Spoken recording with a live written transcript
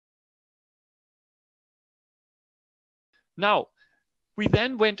Now, we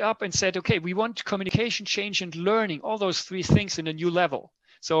then went up and said, okay, we want communication, change, and learning, all those three things in a new level.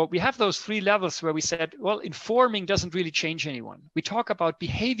 So we have those three levels where we said, well, informing doesn't really change anyone. We talk about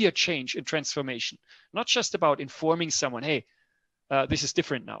behavior change and transformation, not just about informing someone, hey, this is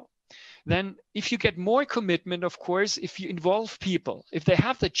different now. Then if you get more commitment, of course, if you involve people, if they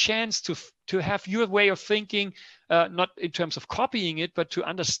have the chance to have your way of thinking, not in terms of copying it, but to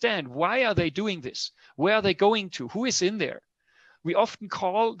understand why are they doing this? Where are they going to? Who is in there? We often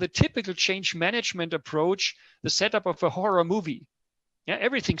call the typical change management approach the setup of a horror movie. Yeah,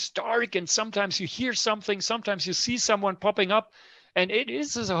 everything's dark, and sometimes you hear something, sometimes you see someone popping up, and it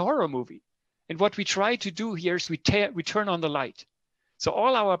is a horror movie. And what we try to do here is we turn on the light. So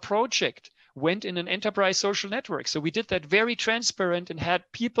all our project went in an enterprise social network. So we did that very transparent and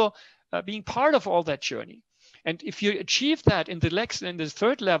had people being part of all that journey. And if you achieve that in the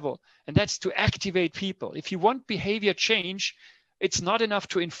third level, and that's to activate people, if you want behavior change, it's not enough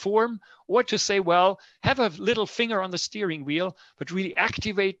to inform or to say, well, have a little finger on the steering wheel, but really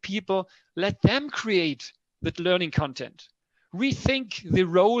activate people, let them create the learning content. Rethink the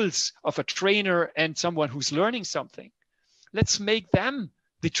roles of a trainer and someone who's learning something. Let's make them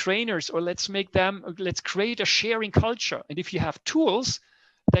the trainers, or let's create a sharing culture. And if you have tools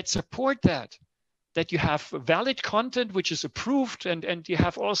that support that you have valid content which is approved, and you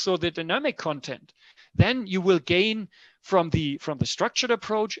have also the dynamic content, then you will gain from the structured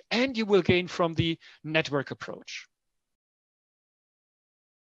approach, and you will gain from the network approach.